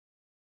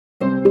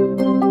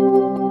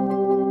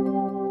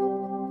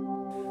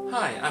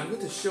I'm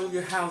going to show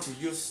you how to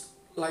use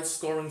live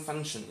scoring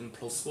function in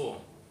ProScore.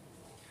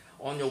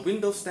 On your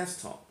Windows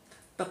desktop,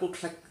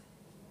 double-click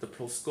the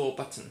ProScore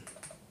button.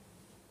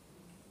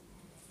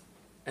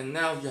 And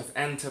now you have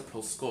entered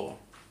ProScore.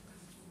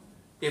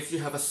 If you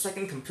have a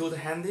second computer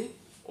handy,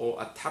 or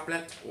a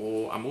tablet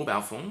or a mobile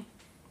phone,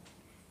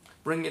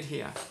 bring it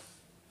here,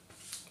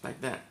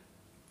 like that.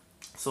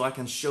 So I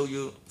can show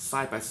you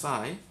side by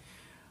side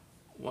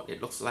what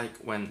it looks like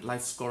when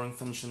live scoring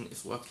function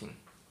is working.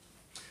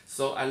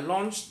 So I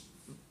launched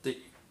the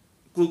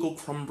Google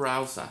Chrome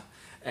browser,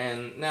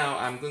 and now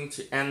I'm going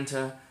to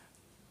enter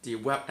the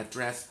web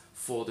address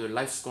for the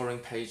live scoring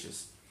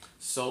pages.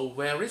 So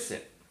where is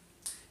it?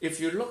 If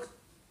you look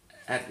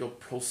at your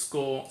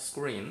ProScore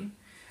screen,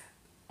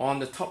 on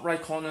the top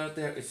right corner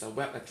there is a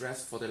web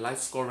address for the live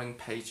scoring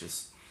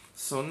pages.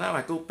 So now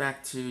I go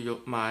back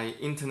to my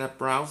internet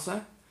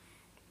browser.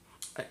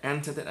 I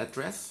enter that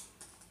address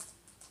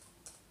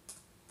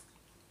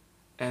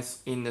as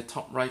in the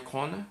top right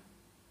corner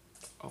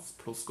of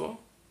ProScore.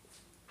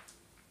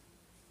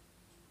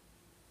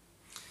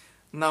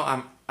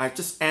 Now I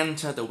just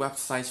enter the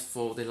website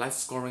for the live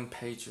scoring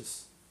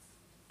pages.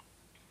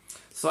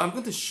 So I'm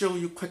going to show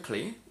you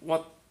quickly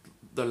what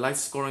the live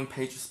scoring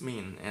pages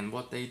mean and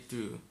what they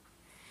do.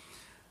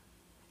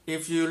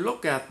 If you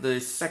look at the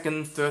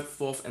second, third,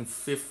 fourth, and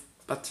fifth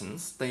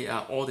buttons, they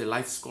are all the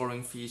live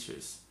scoring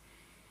features.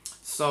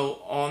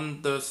 So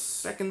on the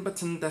second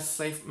button that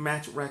says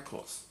match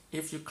records,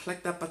 if you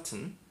click that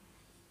button,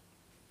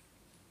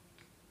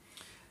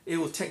 it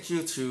will take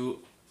you to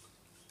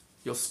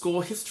your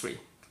score history,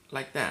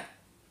 like that.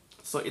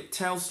 So it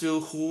tells you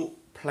who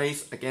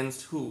plays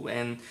against who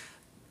and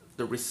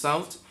the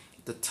result,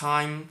 the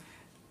time,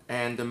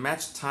 and the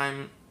match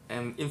time,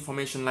 and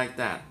information like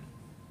that.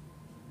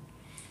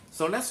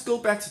 So let's go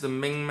back to the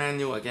main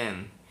menu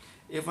again.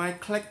 If I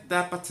click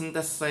that button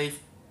that says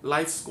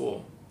live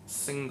score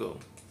single,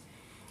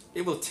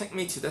 it will take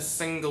me to the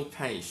single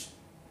page,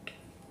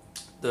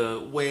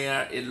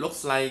 where it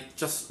looks like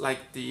just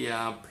like the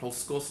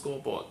ProScore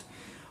scoreboard,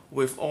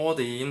 with all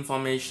the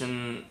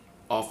information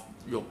of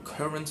your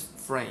current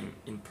frame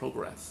in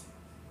progress.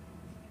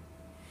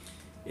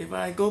 If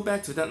I go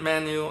back to that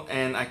menu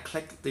and I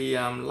click the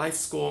live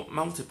score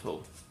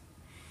multiple,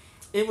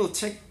 it will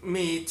take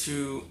me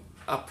to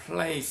a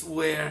place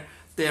where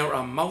there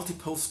are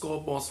multiple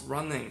scoreboards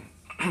running.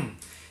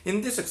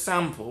 In this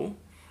example,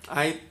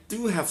 I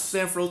do have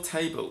several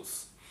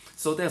tables.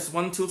 So there's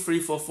 1, 2, 3,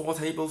 4, 4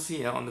 tables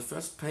here on the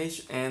first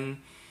page,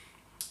 and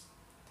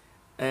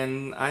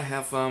I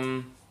have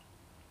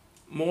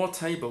more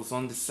tables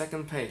on the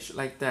second page,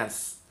 like that,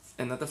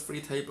 another 3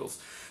 tables.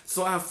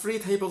 So I have 3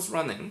 tables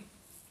running,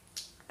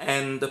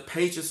 and the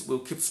pages will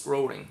keep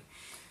scrolling.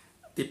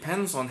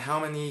 Depends on how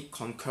many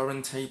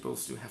concurrent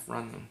tables you have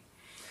running.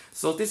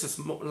 So this is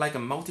like a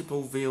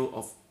multiple view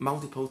of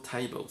multiple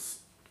tables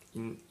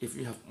if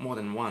you have more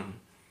than one.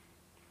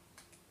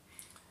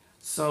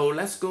 So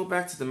let's go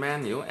back to the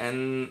menu,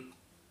 and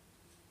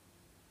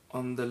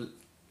on the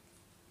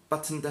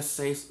button that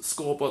says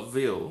Scoreboard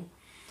View,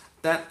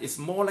 that is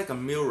more like a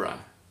mirror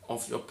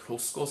of your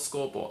ProScore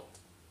scoreboard.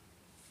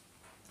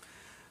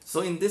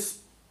 So in this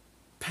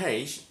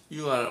page,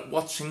 you are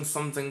watching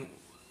something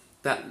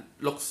that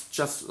looks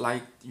just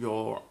like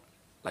your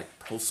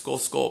ProScore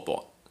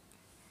scoreboard.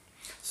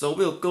 So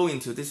we'll go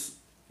into this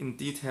in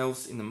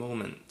details in a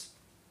moment.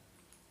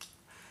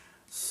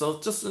 So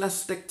just let's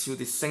stick to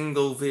the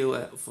single view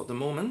for the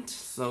moment.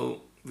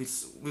 So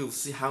we'll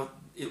see how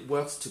it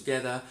works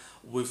together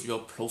with your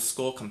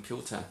ProScore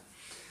computer.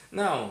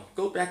 Now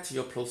go back to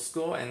your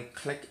ProScore and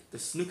click the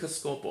snooker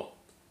scoreboard.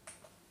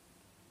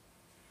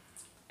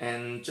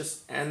 And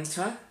just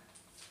enter.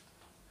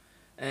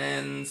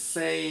 And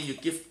say you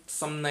give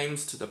some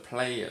names to the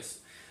players.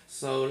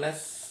 So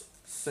let's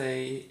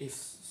say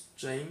it's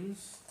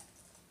James,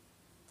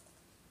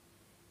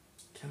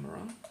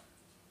 Cameron,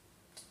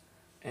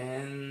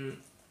 and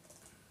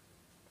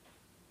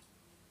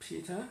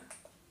Peter,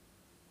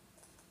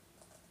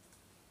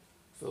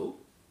 Phil,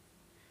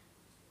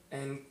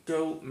 and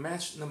go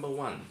match number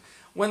 1.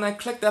 When I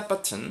click that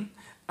button,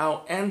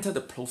 I'll enter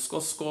the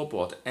ProScore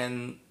scoreboard,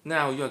 and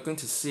now you are going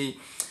to see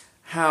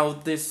how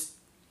this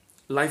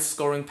live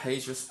scoring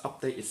pages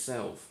update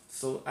itself.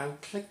 So I'll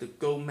click the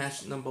go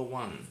match number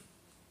 1.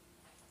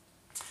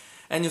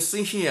 And you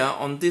see here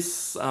on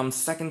this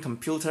second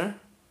computer,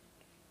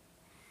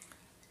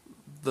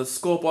 the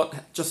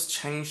scoreboard just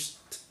changed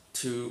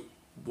to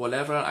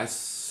whatever I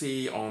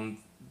see on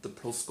the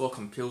ProScore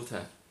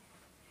computer.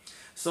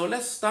 So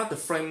let's start the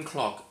frame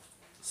clock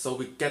so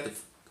we get the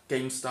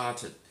game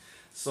started.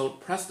 So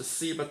press the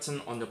C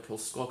button on the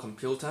ProScore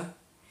computer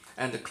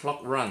and the clock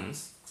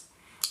runs.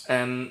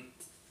 And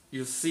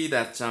you see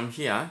that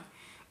here,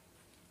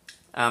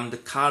 the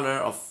color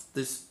of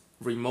this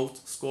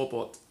remote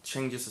scoreboard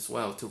changes as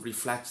well to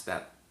reflect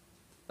that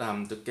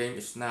the game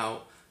is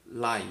now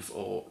live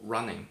or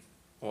running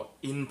or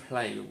in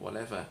play,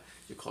 whatever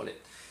you call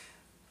it.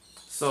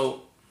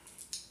 So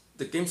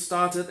the game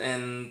started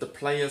and the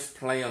players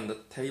play on the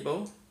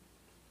table.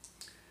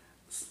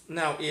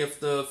 Now if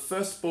the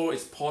first ball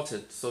is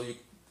potted, so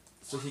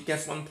he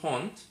gets 1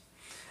 point,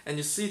 and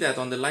you see that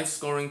on the live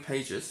scoring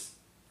pages,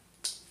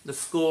 the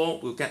score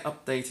will get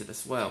updated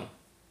as well.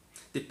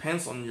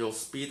 Depends on your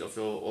speed of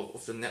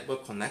your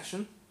network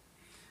connection.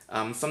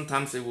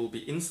 Sometimes it will be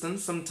instant,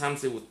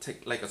 sometimes it will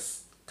take like a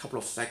couple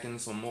of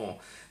seconds or more.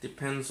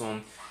 Depends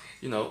on,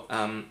 you know,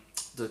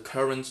 the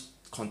current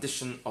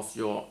condition of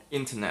your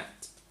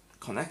internet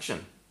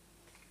connection.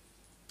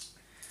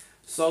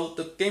 So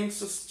the games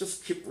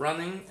just keep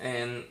running,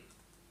 and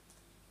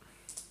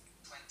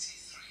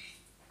 23.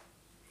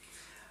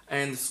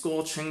 And the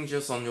score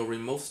changes on your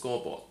remote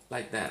scoreboard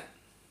like that.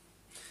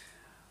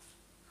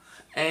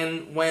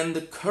 And when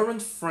the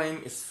current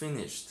frame is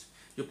finished,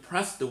 you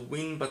press the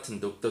win button,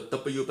 the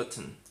W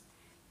button,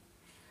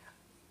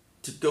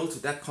 to go to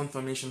that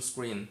confirmation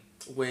screen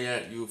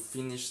where you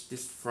finish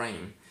this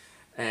frame.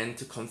 And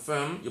to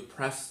confirm, you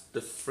press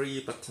the 3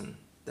 button,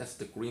 that's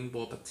the green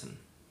ball button.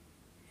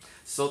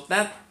 So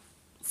that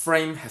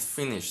frame has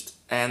finished,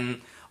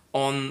 and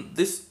on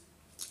this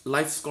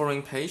live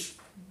scoring page,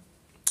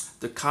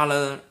 the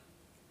color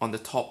on the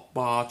top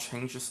bar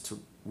changes to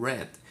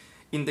red,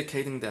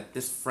 indicating that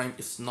this frame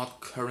is not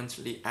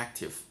currently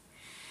active.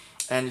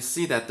 And you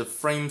see that the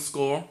frame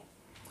score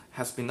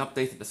has been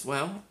updated as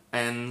well,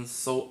 and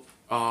so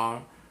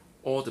are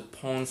all the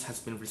points has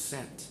been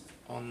reset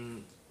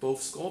on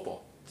both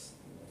scoreboards.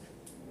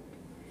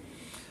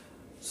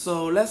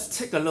 So let's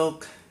take a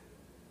look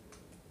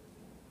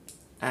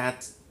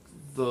at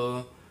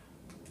the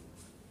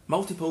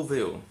multiple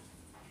view.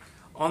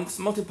 On this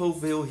multiple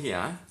view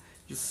here,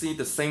 you see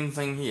the same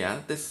thing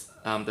here. This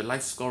the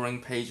live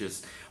scoring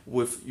pages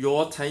with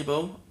your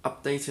table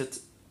updated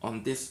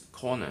on this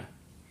corner.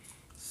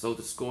 So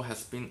the score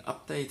has been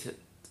updated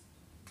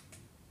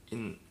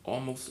in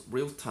almost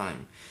real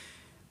time.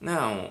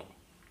 Now,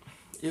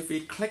 if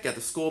we click at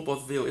the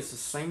scoreboard view, it's the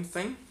same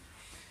thing.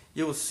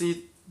 You will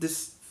see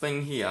this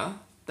thing here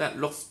that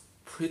looks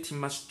pretty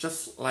much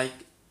just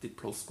like the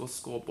ProScore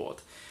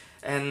scoreboard.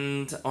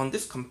 And on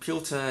this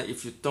computer,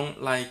 if you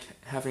don't like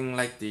having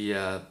like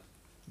the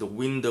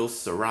windows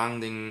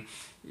surrounding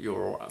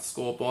your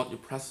scoreboard, you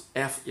press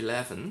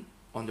F11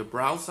 on the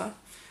browser,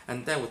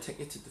 and that will take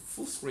it to the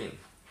full screen.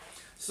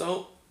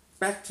 So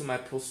back to my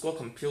ProScore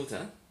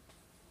computer,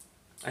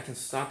 I can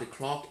start the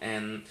clock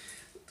and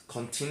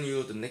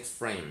continue the next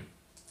frame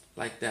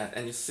like that.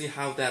 And you see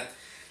how that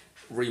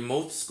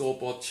remote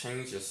scoreboard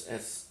changes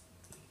as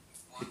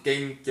the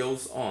game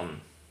goes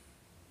on.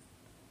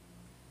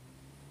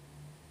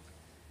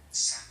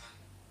 7.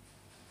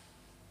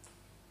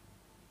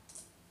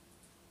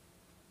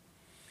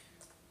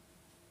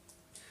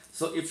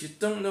 So if you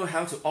don't know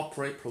how to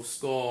operate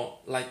ProScore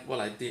like what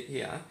I did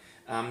here,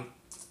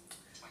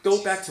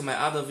 go back to my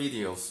other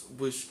videos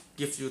which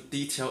give you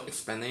detailed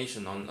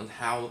explanation on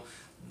how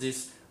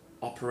this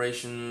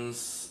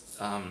operations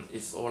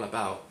is all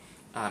about.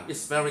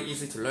 It's very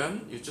easy to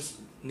learn. You just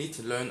need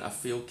to learn a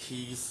few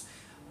keys,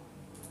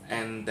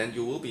 and then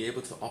you will be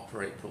able to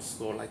operate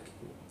ProScore like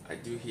I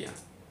do here.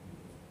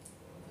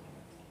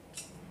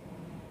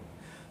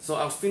 So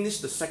I'll finish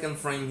the second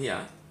frame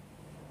here,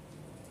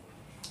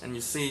 and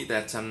you see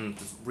that the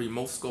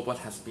remote scoreboard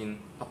has been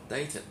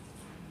updated.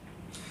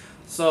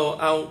 So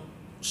I'll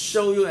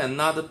show you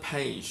another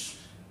page,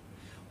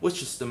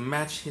 which is the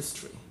match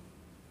history.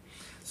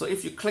 So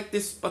if you click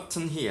this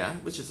button here,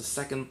 which is the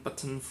second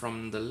button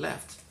from the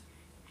left,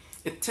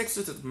 it takes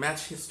you to the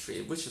match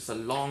history, which is a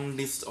long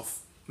list of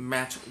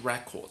match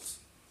records.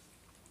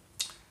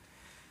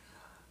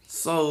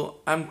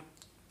 So I'm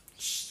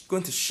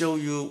going to show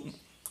you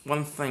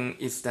one thing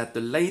is that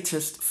the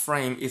latest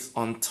frame is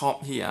on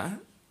top here.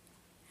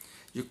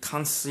 You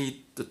can't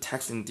see the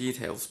text in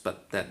details,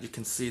 but that you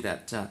can see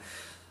that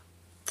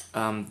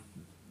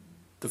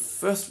the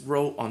first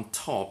row on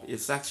top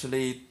is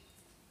actually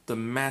the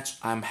match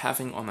I'm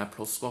having on my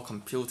ProScore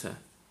computer.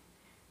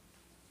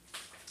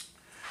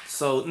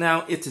 So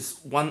now it is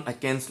 1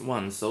 against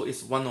 1, so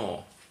it's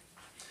 1-all.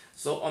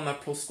 So on my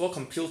ProScore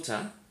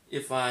computer,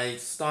 if I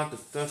start the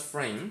third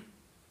frame,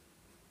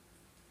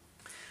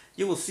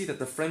 you will see that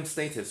the frame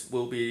status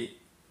will be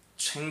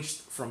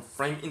changed from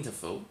frame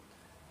interval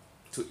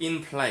to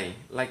in play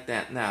like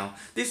that. Now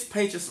this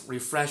page just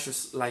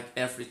refreshes like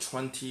every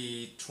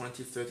 20,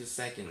 30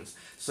 seconds,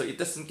 so it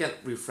doesn't get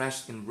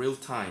refreshed in real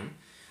time.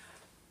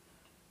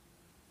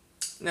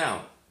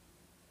 Now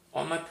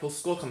on my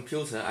ProScore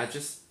computer, I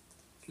just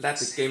let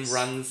the game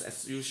runs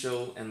as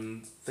usual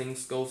and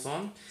things goes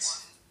on.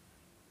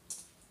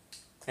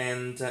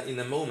 And in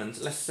a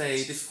moment, let's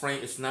say this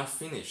frame is now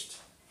finished.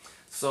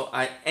 So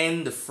I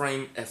end the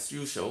frame as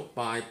usual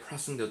by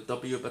pressing the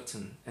W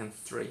button and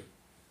 3.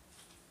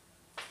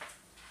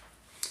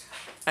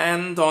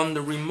 And on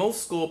the remote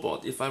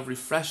scoreboard, if I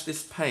refresh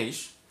this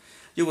page,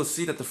 you will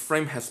see that the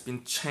frame has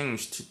been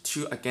changed to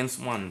 2 against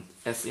 1,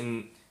 as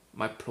in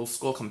my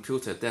ProScore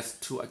computer, that's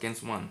 2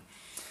 against 1.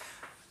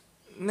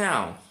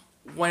 Now,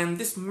 when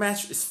this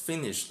match is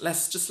finished,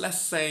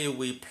 let's say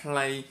we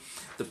play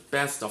the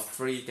best of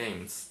 3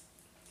 games.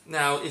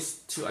 Now it's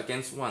 2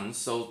 against 1,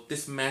 so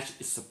this match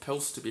is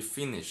supposed to be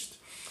finished.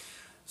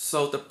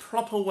 So the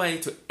proper way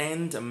to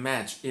end a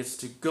match is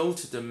to go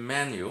to the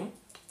menu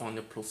on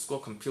your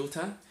ProScore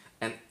computer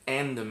and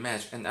end the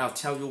match, and I'll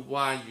tell you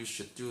why you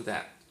should do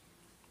that.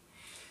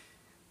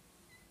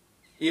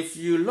 If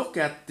you look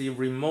at the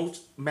remote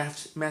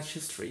match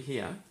history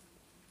here,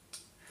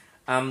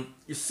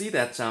 you see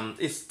that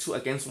it's 2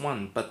 against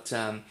 1, but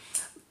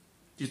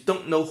you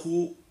don't know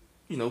who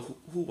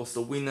was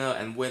the winner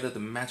and whether the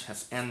match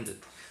has ended.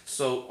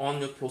 So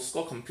on your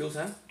ProScore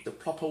computer, the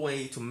proper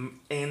way to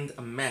end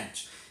a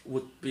match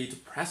would be to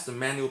press the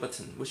menu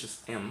button, which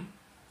is M,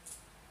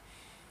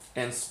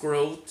 and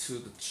scroll to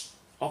the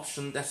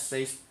option that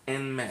says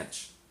End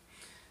Match.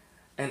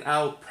 And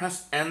I'll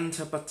press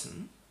Enter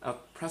button.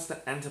 I'll press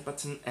the Enter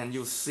button, and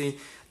you'll see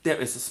there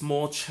is a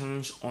small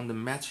change on the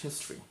match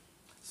history.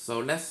 So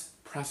let's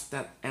press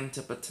that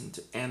Enter button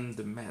to end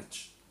the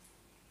match.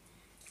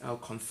 I'll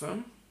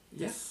confirm.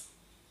 Yes.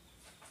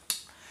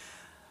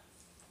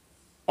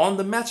 On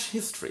the match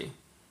history,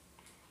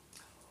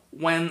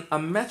 when a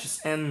match is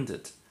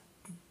ended,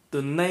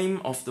 the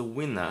name of the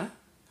winner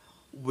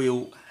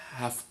will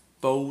have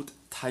bold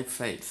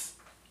typeface.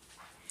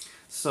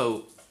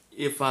 So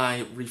if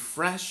I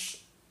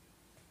refresh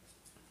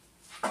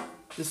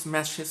this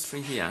match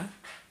history here,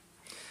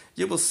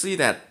 you will see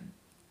that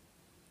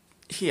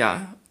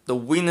here the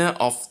winner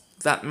of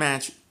that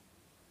match,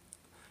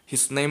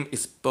 his name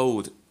is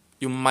bold.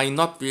 You might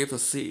not be able to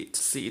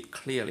see it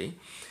clearly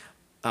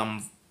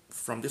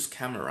from this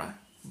camera,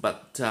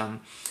 but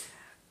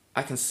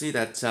I can see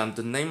that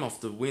the name of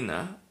the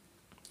winner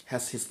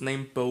has his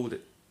name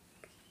bolded,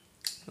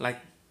 like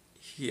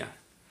here.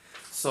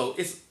 So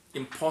it's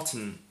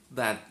important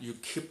that you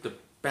keep the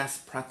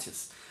best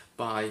practice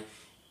by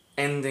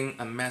ending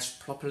a match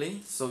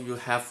properly, so you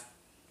have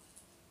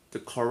the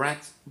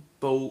correct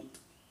bold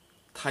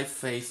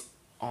typeface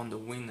on the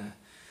winner.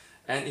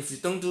 And if you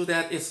don't do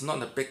that, it's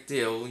not a big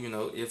deal.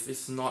 If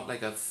it's not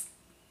like a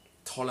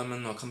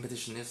tournament or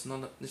competition, it's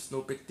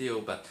no big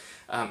deal. But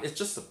it's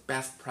just the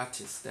best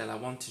practice that I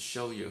want to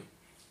show you.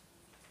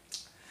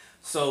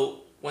 So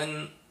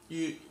when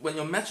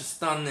your match is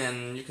done,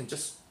 and you can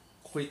just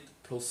quit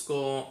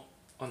ProScore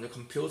on your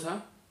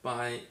computer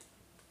by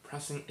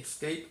pressing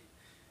Escape.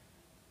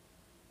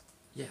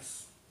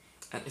 Yes,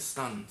 and it's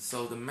done.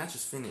 So the match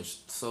is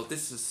finished. So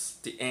this is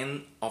the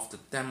end of the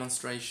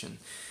demonstration.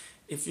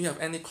 If you have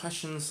any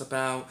questions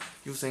about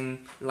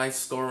using live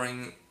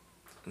scoring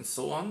and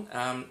so on,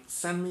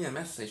 send me a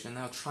message and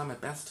I'll try my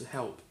best to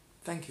help.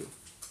 Thank you.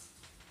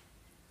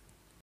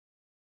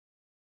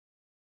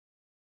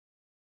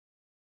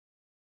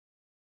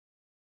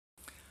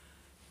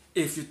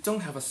 If you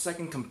don't have a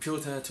second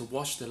computer to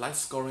watch the live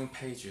scoring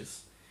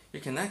pages,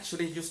 you can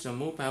actually use your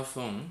mobile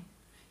phone.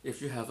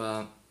 If you have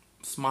a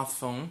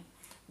smartphone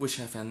which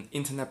have an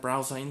internet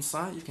browser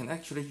inside, you can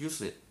actually use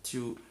it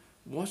to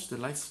watch the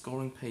live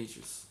scoring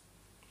pages.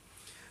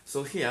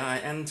 So here I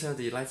enter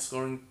the live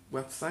scoring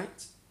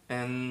website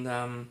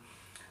and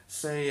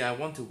say I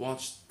want to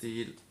watch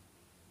the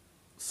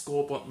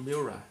scoreboard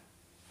mirror.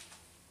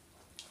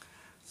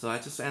 So I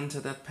just enter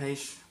that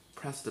page,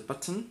 press the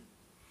button,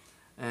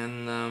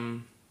 and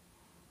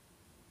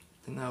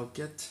then I'll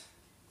get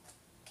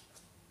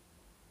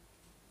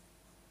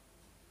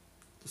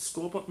the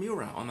scoreboard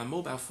mirror on my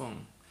mobile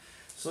phone.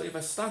 So if I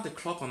start the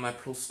clock on my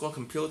ProScore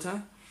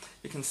computer,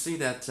 you can see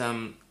that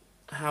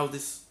how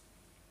this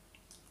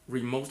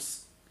remote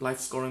live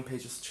scoring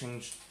pages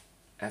change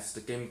as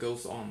the game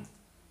goes on.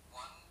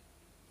 1,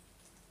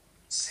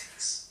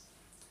 6.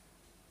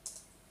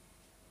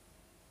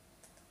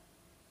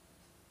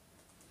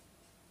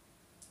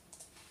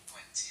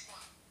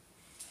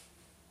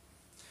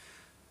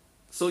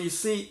 So you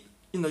see,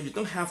 you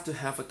don't have to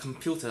have a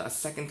computer, a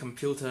second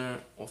computer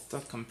or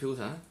third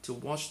computer to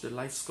watch the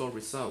live score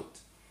result.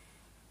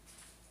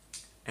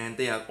 And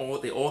they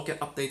all get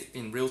updated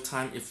in real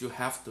time if you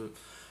have the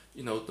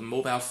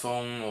mobile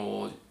phone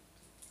or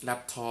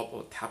laptop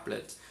or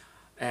tablet.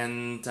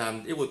 And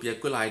it would be a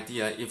good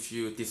idea if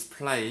you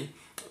display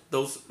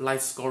those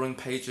live scoring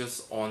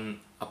pages on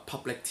a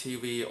public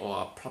TV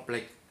or a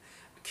public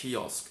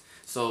kiosk,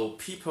 so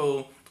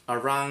people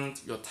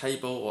around your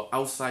table or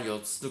outside your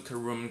snooker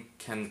room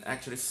can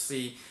actually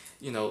see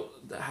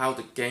how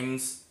the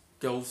games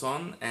goes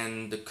on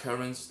and the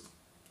current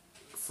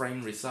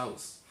frame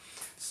results.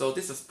 So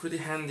this is pretty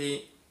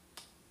handy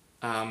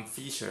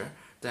feature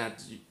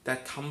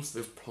that comes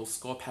with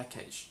ProScore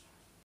package.